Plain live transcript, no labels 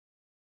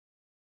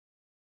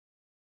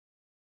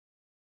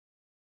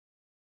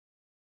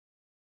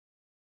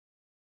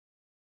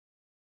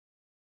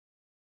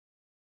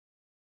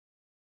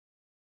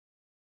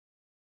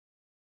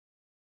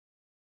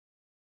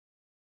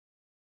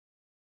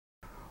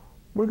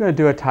We're going to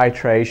do a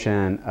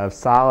titration of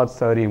solid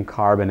sodium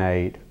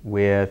carbonate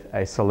with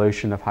a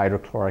solution of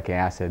hydrochloric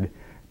acid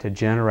to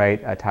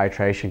generate a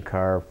titration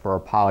curve for a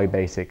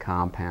polybasic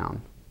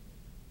compound.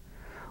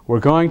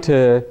 We're going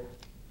to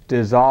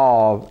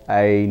dissolve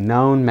a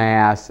known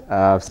mass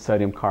of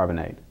sodium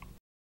carbonate.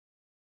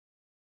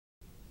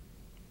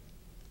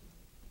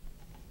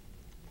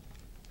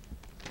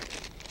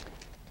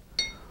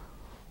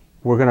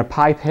 We're going to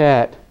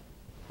pipette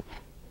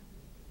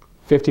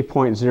 50.00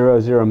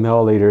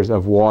 milliliters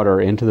of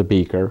water into the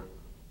beaker.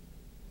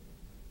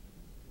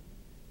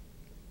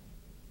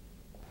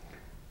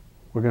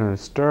 We're going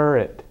to stir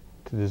it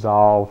to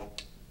dissolve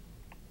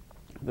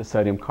the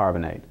sodium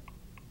carbonate.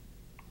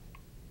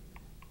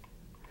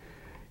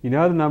 You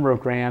know the number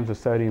of grams of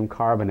sodium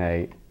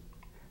carbonate,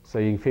 so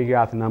you can figure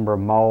out the number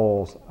of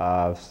moles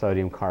of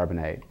sodium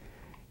carbonate.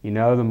 You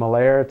know the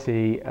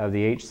molarity of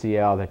the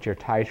HCl that you're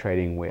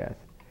titrating with.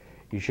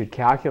 You should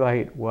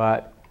calculate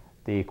what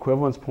the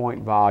equivalence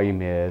point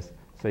volume is,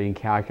 so you can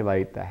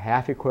calculate the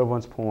half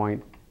equivalence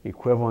point,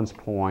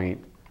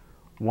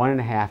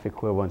 1.5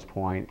 equivalence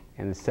point,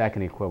 and the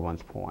second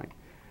equivalence point.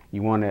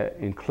 You want to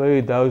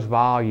include those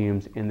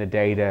volumes in the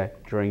data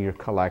during your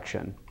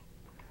collection.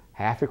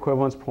 Half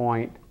equivalence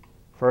point,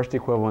 first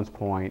equivalence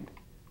point,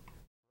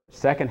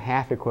 second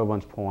half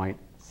equivalence point,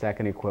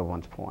 second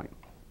equivalence point.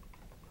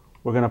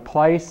 We're going to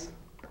place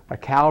a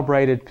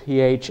calibrated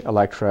pH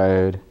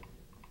electrode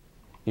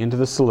into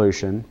the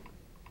solution.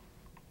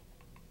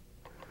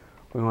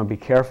 We want to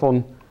be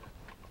careful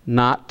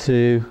not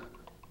to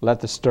let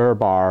the stir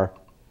bar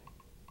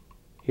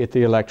hit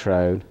the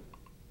electrode.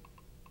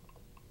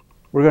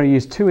 We're going to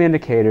use two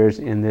indicators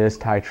in this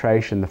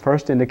titration. The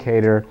first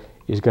indicator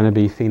is going to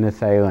be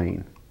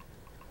phenolphthalein.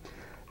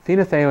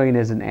 Phenolphthalein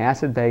is an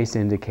acid-base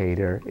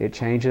indicator. It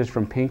changes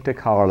from pink to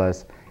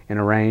colorless in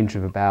a range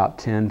of about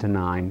 10 to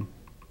 9.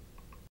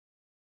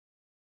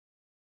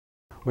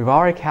 We've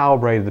already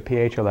calibrated the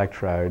pH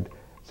electrode,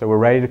 so we're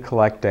ready to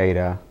collect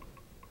data.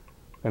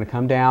 We're going to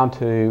come down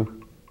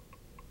to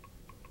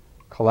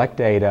collect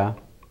data.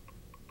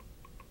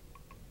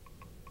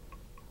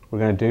 We're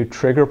going to do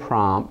trigger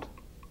prompt.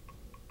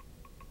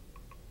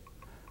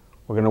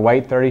 We're going to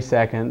wait 30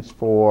 seconds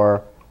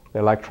for the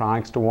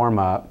electronics to warm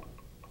up.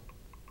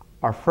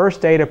 Our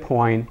first data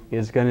point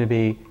is going to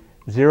be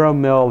 0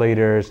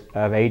 milliliters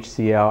of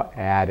HCl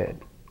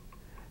added.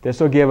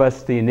 This will give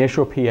us the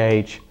initial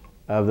pH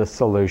of the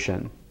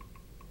solution.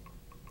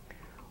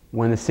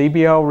 When the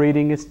CBL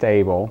reading is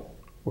stable,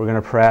 we're going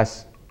to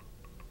press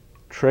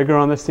trigger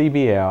on the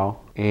CBL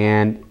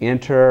and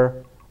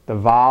enter the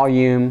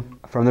volume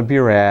from the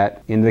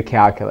burette into the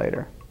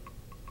calculator,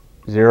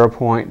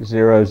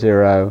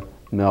 0.00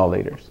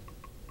 milliliters.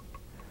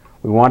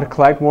 We want to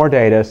collect more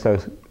data, so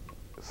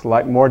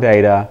select more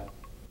data.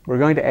 We're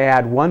going to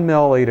add 1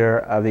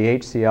 milliliter of the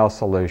HCl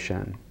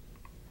solution.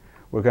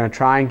 We're going to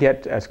try and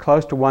get as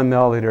close to 1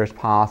 milliliter as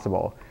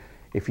possible.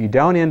 If you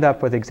don't end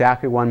up with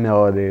exactly 1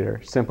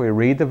 milliliter, simply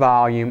read the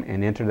volume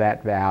and enter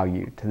that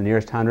value to the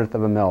nearest hundredth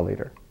of a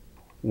milliliter.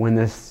 When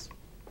the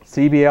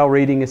CBL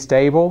reading is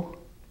stable,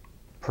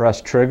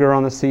 press trigger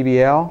on the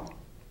CBL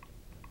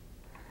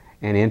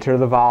and enter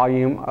the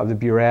volume of the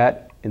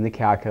burette in the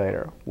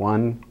calculator,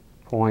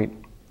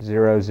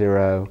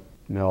 1.00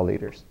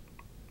 milliliters.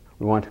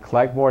 We want to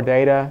collect more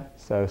data,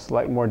 so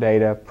select more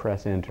data,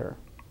 press enter.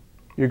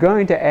 You're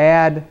going to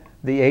add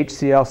the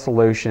HCl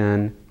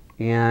solution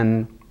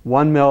in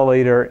 1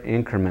 milliliter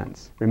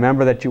increments.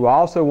 Remember that you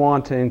also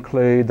want to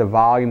include the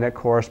volume that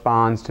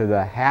corresponds to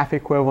the half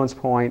equivalence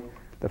point,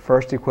 the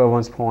first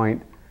equivalence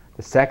point,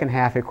 the second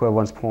half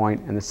equivalence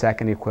point, and the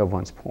second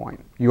equivalence point.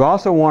 You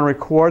also want to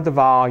record the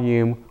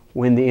volume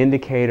when the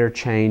indicator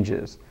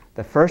changes.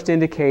 The first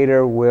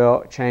indicator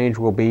will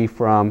be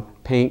from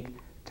pink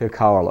to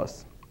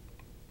colorless.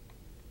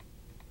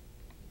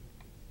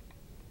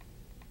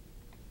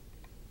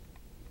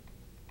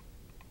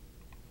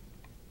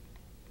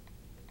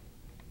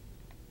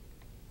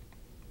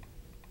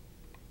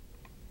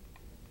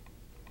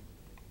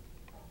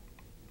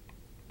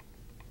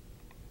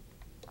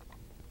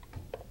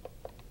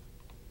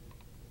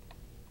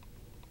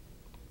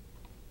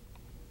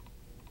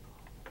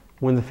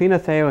 When the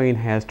phenolphthalein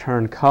has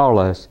turned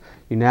colorless,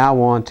 you now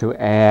want to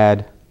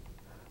add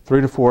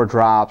 3 to 4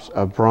 drops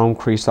of brome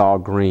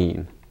cresol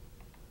green.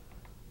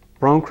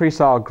 Brome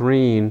cresol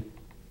green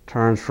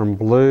turns from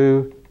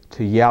blue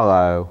to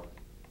yellow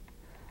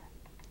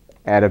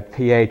at a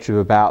pH of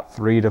about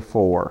 3 to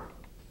 4.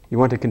 You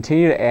want to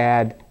continue to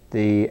add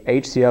the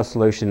HCl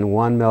solution in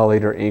 1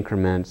 milliliter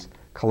increments,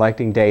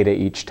 collecting data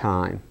each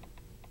time.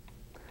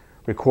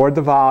 Record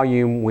the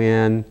volume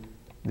when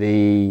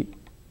the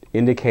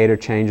indicator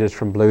changes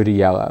from blue to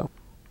yellow.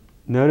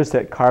 Notice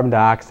that carbon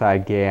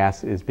dioxide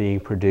gas is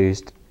being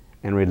produced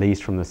and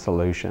released from the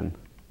solution.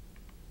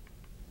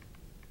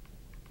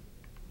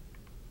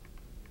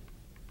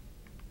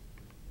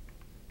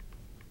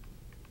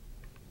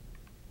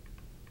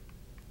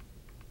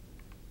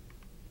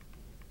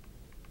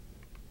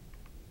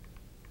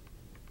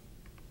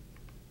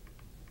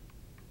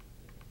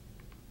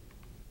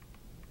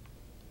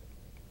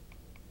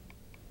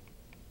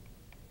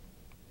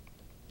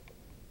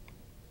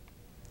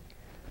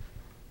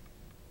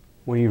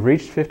 When you've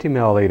reached 50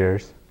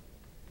 milliliters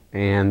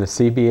and the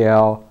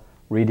CBL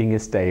reading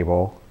is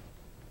stable,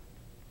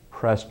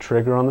 press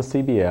trigger on the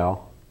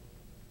CBL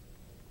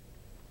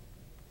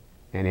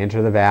and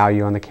enter the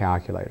value on the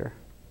calculator,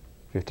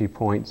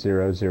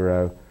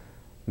 50.00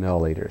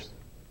 milliliters.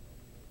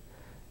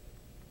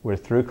 We're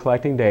through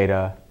collecting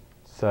data,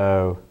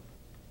 so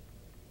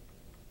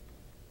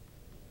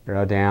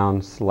arrow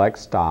down, select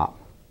stop.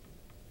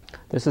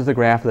 This is the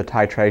graph of the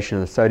titration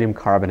of the sodium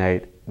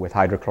carbonate with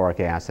hydrochloric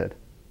acid.